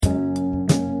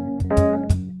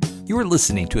You are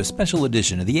listening to a special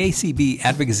edition of the ACB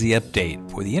Advocacy Update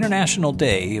for the International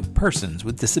Day of Persons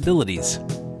with Disabilities.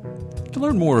 To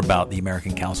learn more about the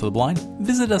American Council of the Blind,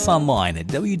 visit us online at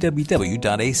www.acb.org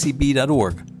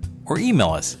or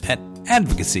email us at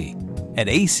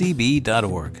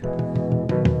advocacy@acb.org.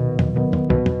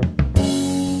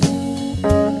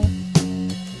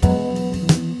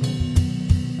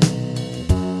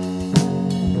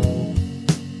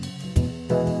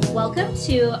 Welcome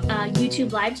to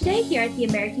YouTube Live today here at the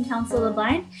American Council of the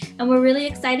Blind, and we're really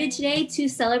excited today to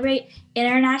celebrate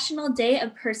International Day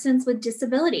of Persons with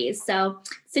Disabilities. So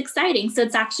it's exciting. So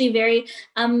it's actually very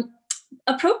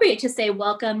appropriate to say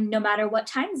welcome no matter what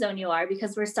time zone you are,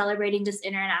 because we're celebrating this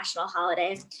international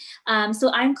holiday.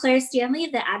 So I'm Claire Stanley,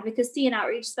 the Advocacy and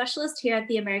Outreach Specialist here at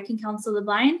the American Council of the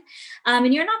Blind.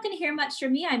 And you're not going to hear much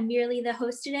from me. I'm merely the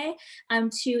host today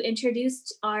to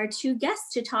introduce our two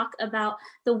guests to talk about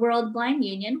the World Blind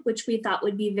Union, which we thought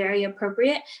would be very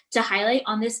appropriate to highlight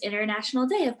on this International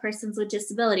Day of Persons with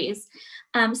Disabilities.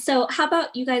 So how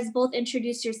about you guys both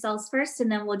introduce yourselves first,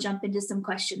 and then we'll jump into some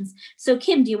questions. So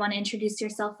Kim, do you want to introduce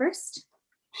yourself first?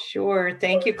 Sure.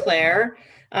 Thank you, Claire.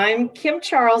 I'm Kim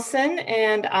Charlson,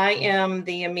 and I am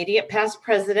the immediate past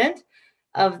president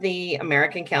of the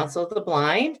American Council of the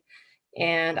Blind.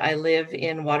 And I live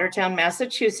in Watertown,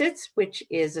 Massachusetts, which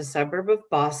is a suburb of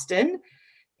Boston.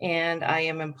 And I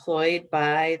am employed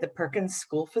by the Perkins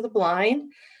School for the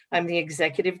Blind. I'm the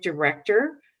executive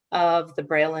director of the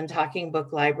Braille and Talking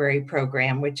Book Library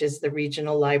Program, which is the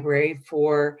regional library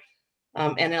for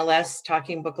NLS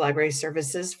Talking Book Library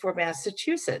Services for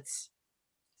Massachusetts.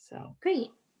 So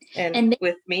great. And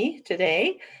with me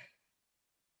today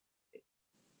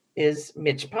is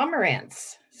Mitch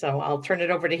Pomerantz. So I'll turn it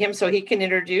over to him so he can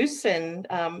introduce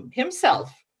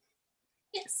himself.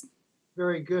 Yes.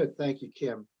 Very good. Thank you,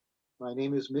 Kim. My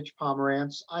name is Mitch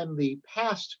Pomerantz. I'm the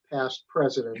past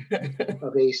president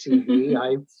of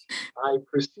ACB. I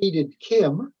preceded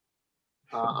Kim.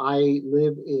 I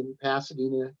live in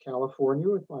Pasadena, California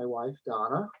with my wife,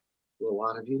 Donna, who a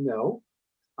lot of you know.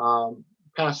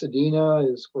 Pasadena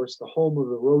is, of course, the home of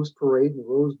the Rose Parade and the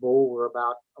Rose Bowl. We're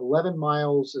about 11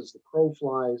 miles as the crow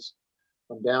flies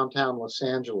from downtown Los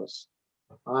Angeles.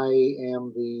 I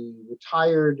am the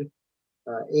retired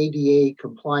ADA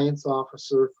compliance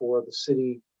officer for the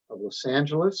city of Los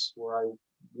Angeles, where I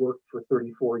worked for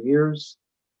 34 years.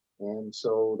 And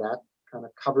so that kind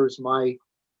of covers my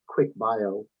quick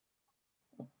bio.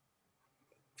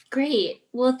 Great.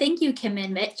 Well, thank you, Kim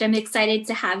and Mitch. I'm excited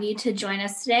to have you to join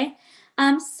us today.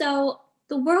 So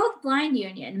the World Blind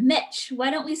Union, Mitch, why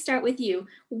don't we start with you?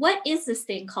 What is this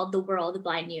thing called the World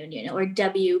Blind Union, or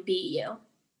WBU?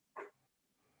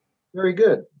 Very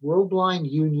good. World Blind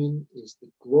Union is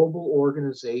the global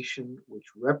organization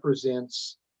which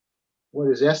represents what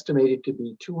is estimated to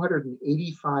be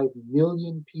 285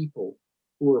 million people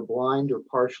who are blind or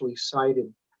partially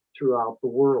sighted throughout the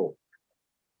world.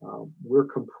 We're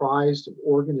comprised of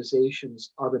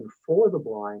organizations of and for the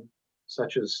blind,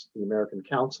 such as the American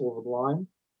Council of the Blind,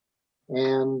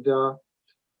 and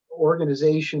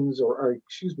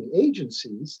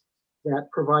agencies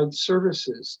that provide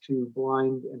services to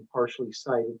blind and partially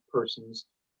sighted persons.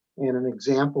 And an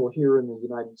example here in the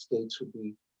United States would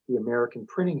be the American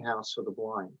Printing House for the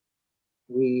Blind.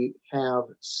 We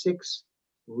have 6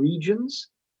 regions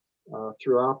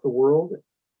throughout the world.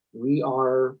 We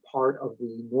are part of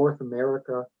the North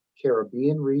America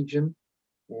Caribbean region,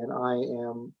 and I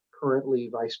am currently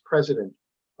vice president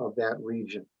of that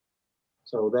region.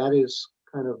 So that is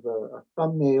kind of a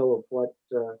thumbnail of what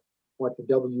the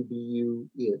WBU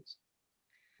is.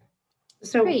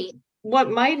 So great.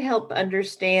 What might help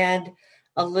understand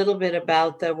a little bit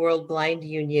about the World Blind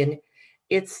Union,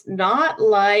 it's not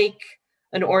like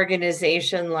an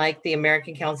organization like the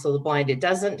American Council of the Blind. It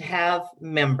doesn't have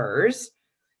members.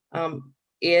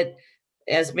 It,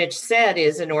 as Mitch said,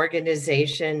 is an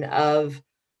organization of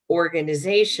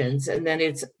organizations, and then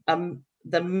it's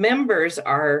the members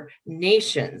are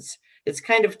nations. It's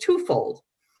kind of twofold.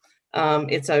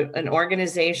 It's an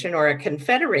organization or a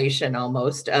confederation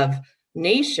almost of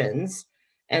nations,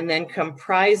 and then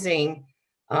comprising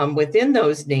within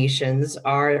those nations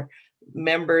are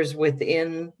members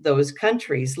within those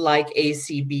countries, like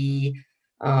ACB,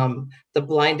 the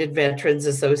Blinded Veterans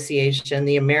Association,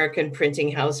 the American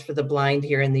Printing House for the Blind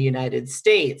here in the United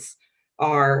States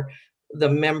are the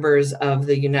members of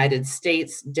the United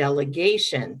States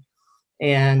delegation.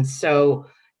 And so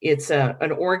it's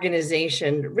an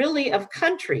organization really of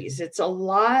countries. It's a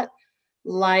lot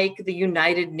like the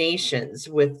United Nations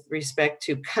with respect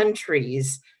to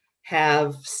countries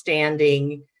have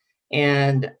standing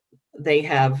and they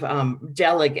have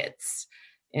delegates.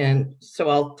 And so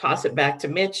I'll toss it back to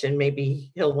Mitch, and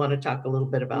maybe he'll want to talk a little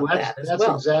bit about that as that's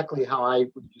well. exactly how I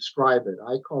would describe it.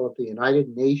 I call it the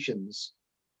United Nations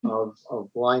of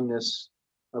blindness,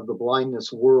 of the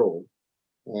blindness world.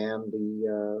 And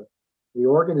the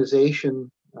organization,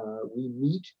 we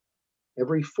meet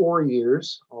every 4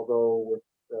 years, although with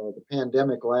the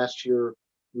pandemic last year,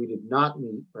 we did not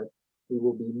meet, but we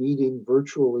will be meeting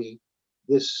virtually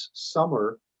this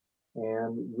summer.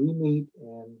 And we meet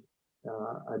and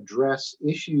address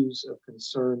issues of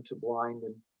concern to blind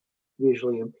and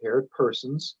visually impaired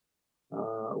persons.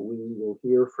 We will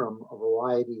hear from a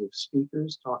variety of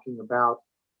speakers talking about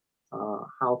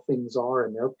how things are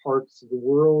in their parts of the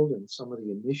world and some of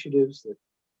the initiatives that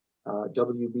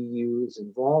WBU is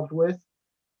involved with.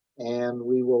 And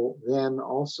we will then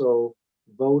also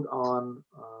vote on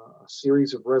a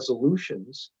series of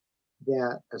resolutions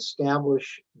that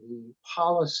establish the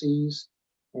policies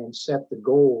and set the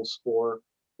goals for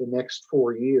the next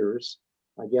 4 years.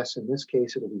 I guess in this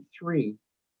case it'll be 3,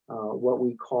 what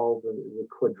we call the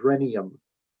quadrennium.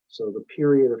 So the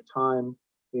period of time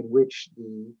in which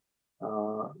the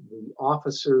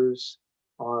officers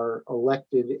are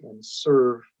elected and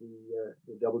serve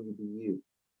the WBU.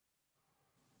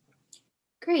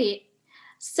 Great.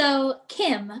 So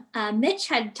Kim, Mitch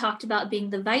had talked about being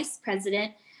the vice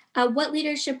president. What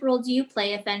leadership role do you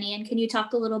play, if any, and can you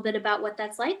talk a little bit about what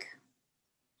that's like?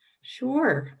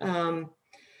 Sure.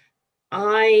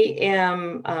 I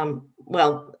am,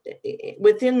 well,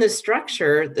 within the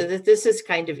structure, this is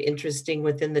kind of interesting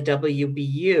within the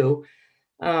WBU.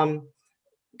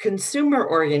 Consumer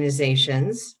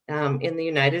organizations in the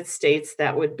United States,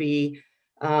 that would be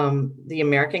the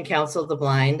American Council of the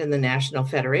Blind and the National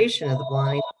Federation of the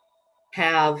Blind,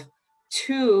 have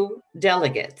 2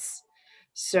 delegates.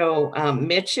 So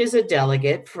Mitch is a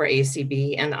delegate for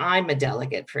ACB and I'm a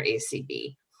delegate for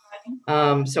ACB.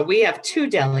 So we have 2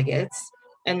 delegates,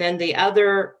 and then the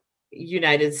other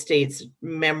United States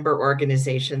member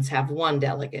organizations have 1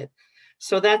 delegate.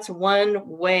 So that's one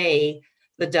way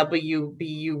the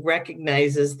WBU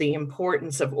recognizes the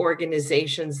importance of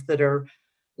organizations that are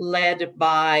led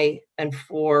by and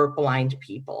for blind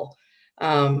people,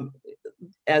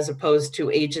 as opposed to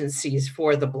agencies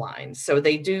for the blind. So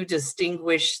they do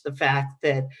distinguish the fact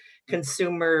that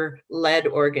consumer-led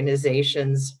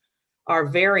organizations are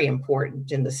very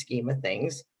important in the scheme of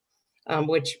things,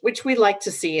 which we like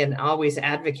to see and always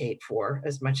advocate for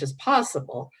as much as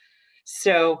possible.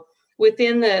 So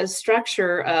within the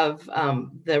structure of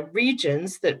the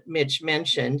regions that Mitch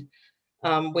mentioned,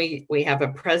 we have a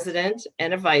president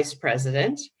and a vice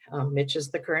president. Mitch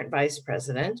is the current vice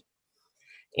president.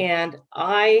 And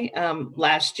I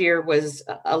last year was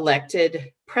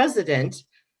elected president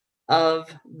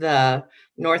of the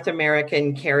North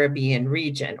American Caribbean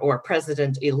region, or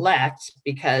president-elect,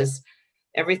 because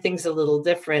everything's a little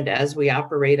different as we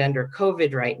operate under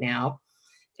COVID right now.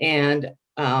 And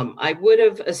I would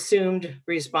have assumed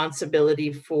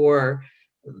responsibility for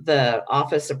the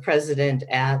office of president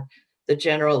at the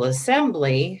General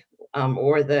Assembly,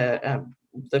 or the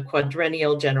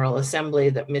quadrennial General Assembly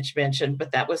that Mitch mentioned,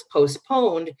 but that was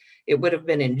postponed. It would have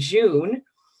been in June,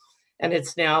 and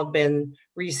it's now been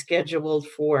rescheduled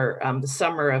for the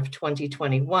summer of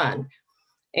 2021.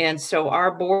 And so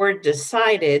our board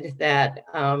decided that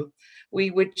we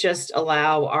would just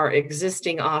allow our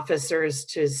existing officers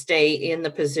to stay in the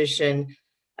position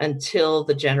until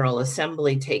the General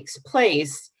Assembly takes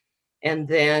place, and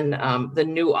then the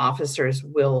new officers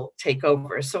will take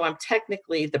over. So I'm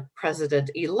technically the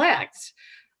president-elect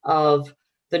of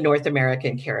the North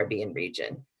American Caribbean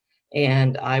region.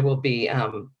 And I will be,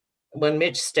 when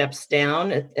Mitch steps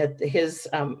down at his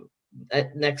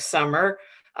next summer,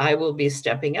 I will be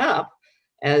stepping up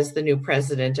as the new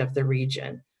president of the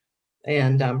region.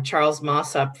 And Charles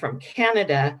Mossop from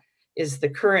Canada is the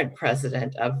current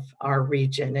president of our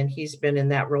region, and he's been in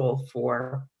that role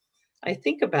for, I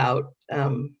think, about,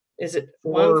 is it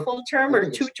 1 full term or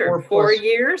 2 terms? 4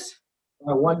 years?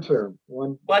 1 term.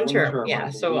 One term, yeah.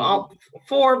 So all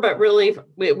 4, but really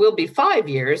it will be 5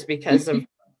 years because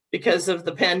of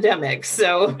the pandemic.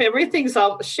 So everything's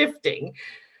all shifting.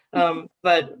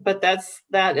 But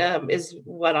that is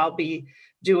what I'll be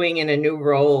doing in a new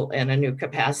role and a new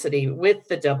capacity with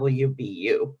the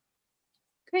WBU.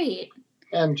 Great.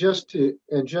 And just to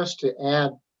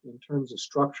add in terms of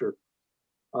structure,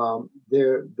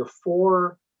 the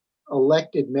 4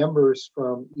 elected members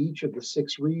from each of the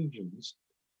 6 regions,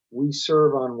 we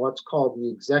serve on what's called the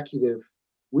executive.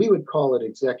 We would call it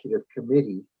executive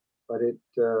committee, but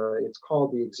it's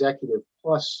called the executive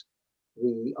plus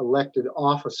the elected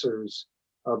officers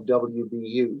of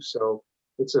WBU. So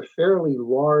it's a fairly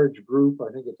large group.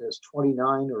 I think it has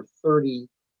 29 or 30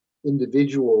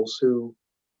 individuals who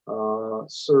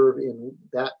serve in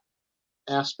that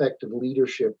aspect of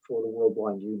leadership for the World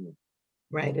Blind Union.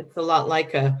 Right. It's a lot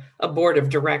like a board of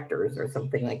directors or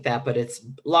something like that, but it's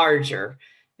larger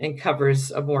and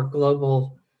covers a more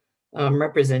global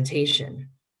representation.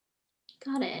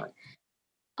 Got it.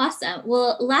 Awesome.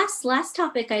 Well, last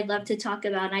topic I'd love to talk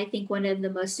about, and I think one of the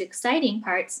most exciting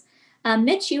parts,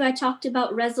 Mitch, you had talked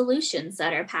about resolutions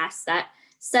that are passed that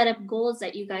set up goals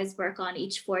that you guys work on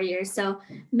each 4 years. So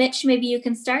Mitch, maybe you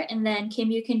can start, and then Kim,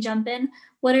 you can jump in.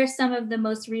 What are some of the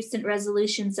most recent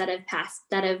resolutions that have passed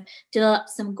that have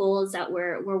developed some goals that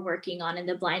we're working on in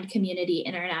the blind community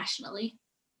internationally?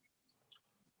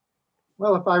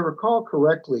 Well, if I recall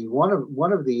correctly, one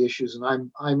of the issues,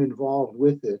 and I'm involved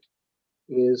with it,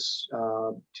 is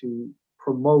to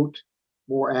promote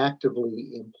more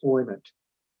actively employment.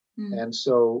 And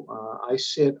so I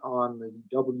sit on the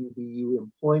WBU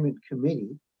Employment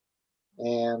Committee,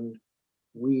 and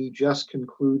we just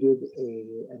concluded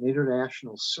an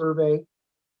international survey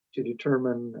to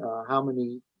determine how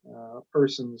many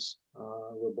persons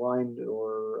were blind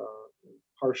or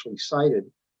partially sighted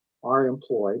are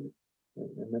employed.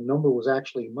 And the number was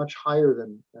actually much higher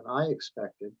than I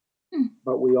expected.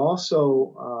 But we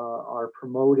also are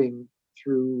promoting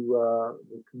through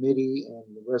the committee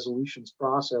and the resolutions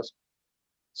process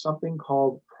something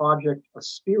called Project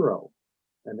Aspiro.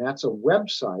 And that's a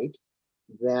website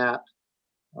that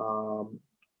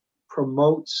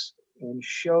promotes and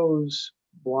shows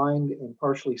blind and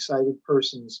partially sighted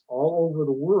persons all over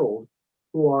the world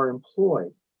who are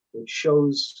employed. It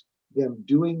shows them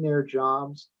doing their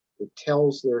jobs. It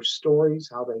tells their stories,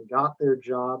 how they got their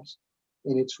jobs.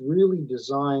 And it's really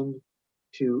designed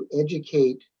to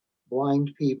educate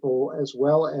blind people as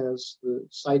well as the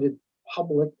sighted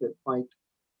public that might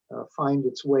find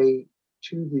its way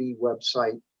to the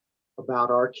website about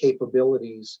our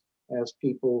capabilities as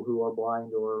people who are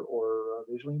blind or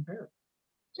visually impaired.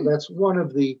 So that's one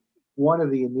of the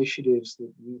initiatives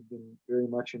that we've been very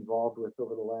much involved with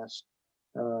over the last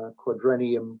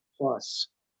quadrennium plus.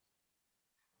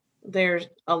 There's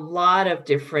a lot of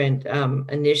different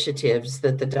initiatives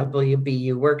that the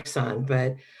WBU works on,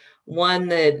 but one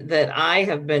that I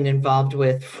have been involved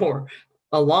with for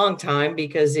a long time,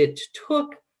 because it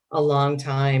took a long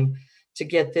time to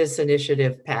get this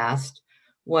initiative passed,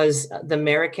 was the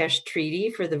Marrakesh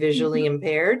Treaty for the visually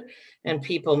impaired. And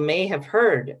people may have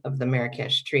heard of the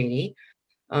Marrakesh Treaty.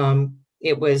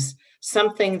 It was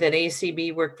something that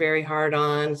ACB worked very hard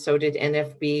on, so did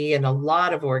NFB, and a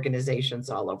lot of organizations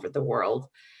all over the world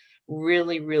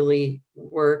really, really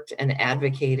worked and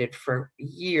advocated for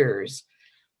years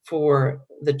for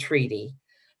the treaty.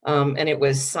 And it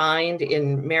was signed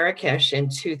in Marrakesh in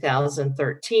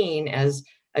 2013 as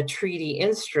a treaty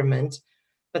instrument,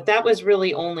 but that was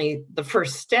really only the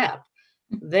first step.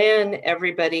 Then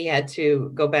everybody had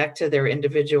to go back to their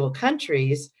individual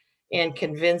countries and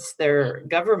convince their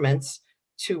governments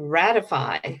to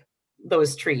ratify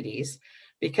those treaties,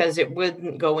 because it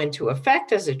wouldn't go into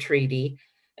effect as a treaty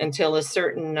until a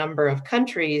certain number of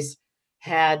countries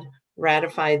had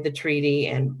ratified the treaty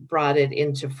and brought it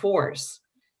into force.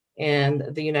 And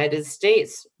the United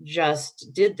States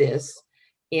just did this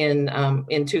in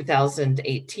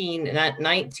 2018 and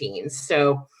 19.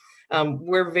 So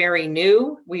we're very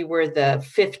new. We were the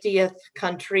 50th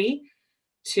country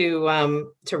to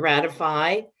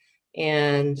ratify,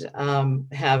 and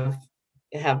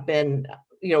have been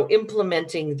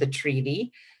implementing the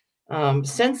treaty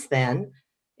since then.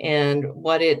 And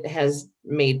what it has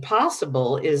made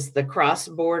possible is the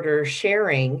cross-border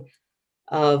sharing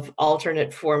of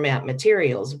alternate format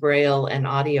materials, Braille and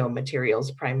audio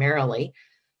materials primarily,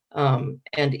 and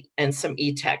some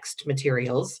e-text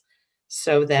materials,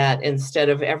 so that instead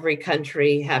of every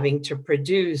country having to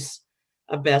produce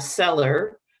a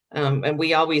bestseller, and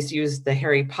we always used the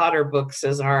Harry Potter books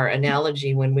as our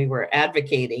analogy when we were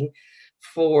advocating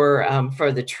for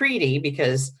the treaty,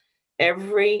 because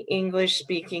every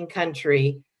English-speaking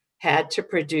country had to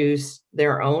produce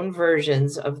their own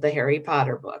versions of the Harry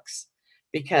Potter books,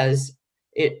 because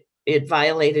it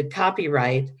violated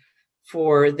copyright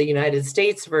for the United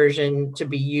States version to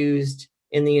be used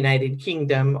in the United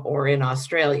Kingdom or in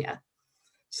Australia.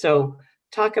 So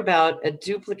talk about a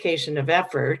duplication of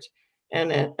effort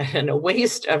and a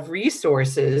waste of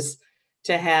resources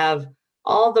to have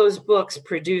all those books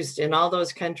produced in all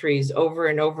those countries over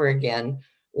and over again,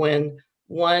 when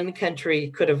one country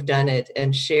could have done it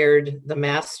and shared the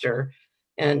master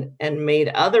and made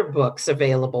other books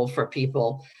available for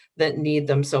people that need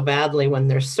them so badly, when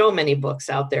there's so many books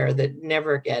out there that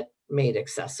never get made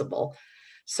accessible.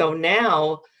 So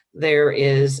now there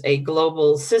is a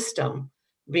global system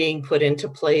being put into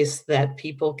place that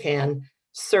people can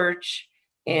search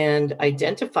and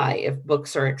identify if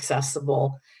books are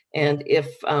accessible. And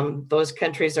if those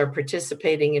countries are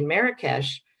participating in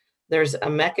Marrakesh, there's a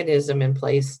mechanism in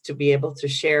place to be able to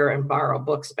share and borrow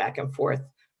books back and forth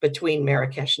between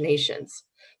Marrakesh nations.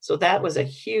 So that was a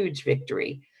huge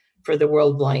victory for the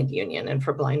World Blind Union and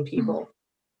for blind people.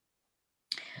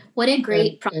 What a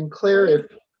great and Claire,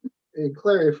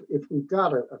 if we've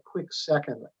got a quick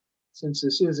second, since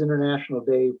this is International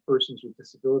Day of Persons with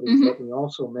Disabilities, let me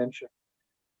also mention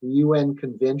the UN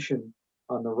Convention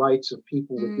on the Rights of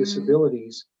People with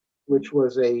Disabilities, which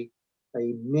was a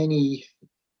many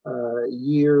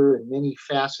year and many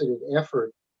faceted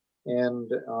effort,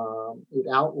 and it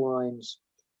outlines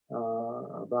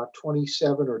about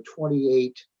 27 or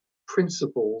 28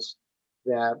 principles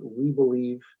that we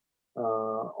believe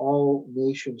all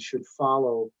nations should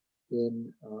follow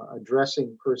in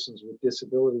addressing persons with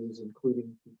disabilities,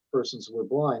 including persons who are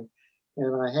blind.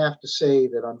 And I have to say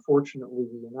that unfortunately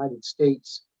the United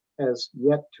States has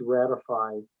yet to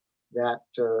ratify that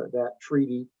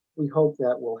treaty. We hope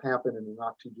that will happen in the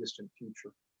not too distant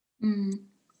future.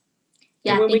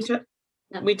 Yeah, when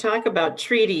we talk about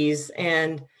treaties,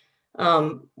 and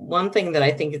one thing that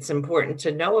I think it's important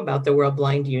to know about the World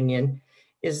Blind Union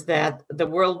is that the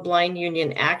World Blind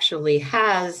Union actually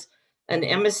has an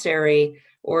emissary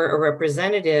or a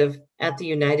representative at the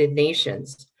United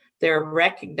Nations. They're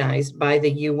recognized by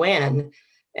the UN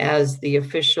as the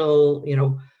official,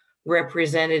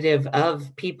 representative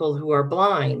of people who are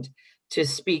blind to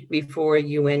speak before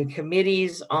UN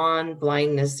committees on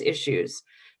blindness issues.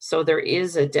 So there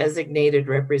is a designated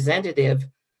representative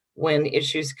when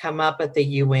issues come up at the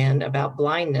UN about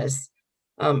blindness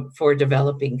for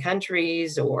developing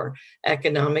countries or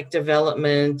economic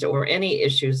development or any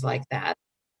issues like that.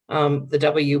 The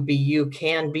WBU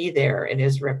can be there and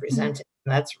is represented.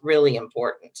 And that's really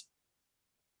important.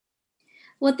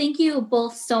 Well, thank you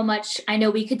both so much. I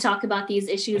know we could talk about these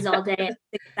issues all day. It's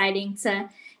exciting to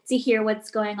hear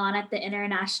what's going on at the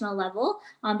international level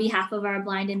on behalf of our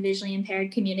blind and visually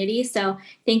impaired community. So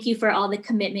thank you for all the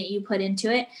commitment you put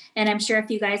into it. And I'm sure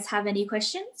if you guys have any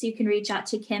questions, you can reach out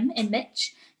to Kim and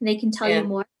Mitch, and they can tell you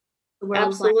more.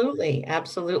 Absolutely.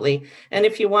 And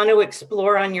if you want to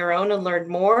explore on your own and learn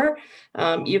more,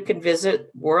 you can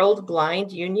visit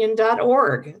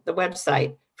worldblindunion.org, the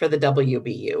website for the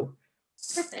WBU.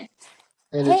 Perfect.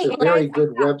 And it's a very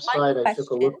good website. I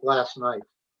took a look last night.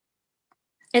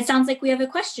 It sounds like we have a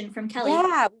question from Kelly.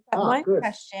 Yeah, we've got one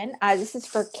question. This is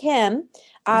for Kim.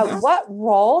 What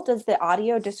role does the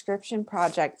Audio Description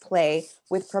Project play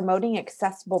with promoting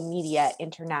accessible media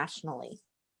internationally?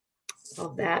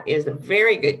 Well, that is a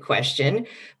very good question,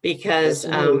 because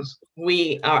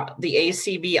we are the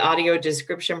ACB Audio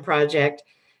Description Project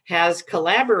has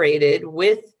collaborated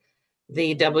with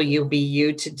the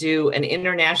WBU to do an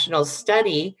international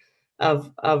study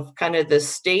of kind of the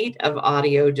state of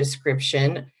audio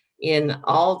description in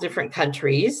all different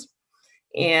countries.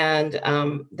 And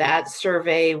that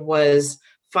survey was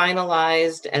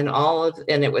finalized and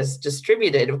it was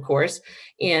distributed, of course,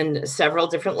 in several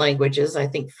different languages. I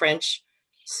think French,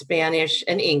 Spanish,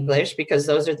 and English, because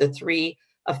those are the three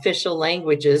official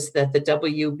languages that the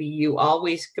WBU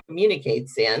always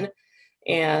communicates in.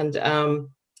 And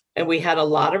we had a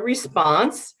lot of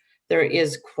response. There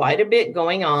is quite a bit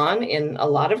going on in a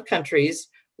lot of countries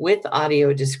with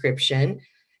audio description.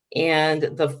 And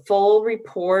the full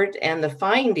report and the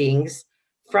findings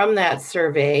from that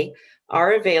survey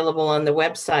are available on the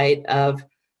website of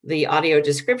the Audio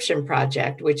Description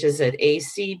Project, which is at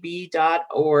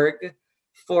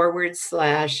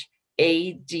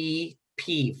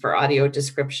acb.org/ADP for Audio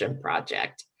Description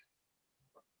Project.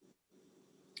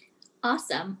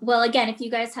 Awesome. Well, again, if you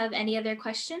guys have any other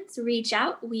questions, reach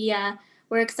out. We're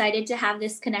excited to have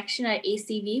this connection at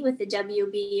ACB with the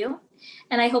WBU.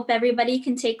 And I hope everybody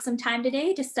can take some time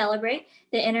today to celebrate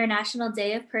the International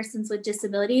Day of Persons with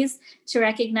Disabilities, to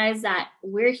recognize that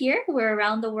we're here, we're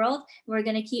around the world, and we're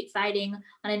going to keep fighting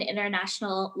on an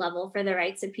international level for the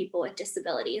rights of people with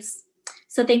disabilities.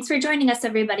 So thanks for joining us,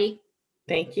 everybody.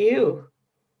 Thank you.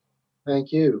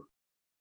 Thank you.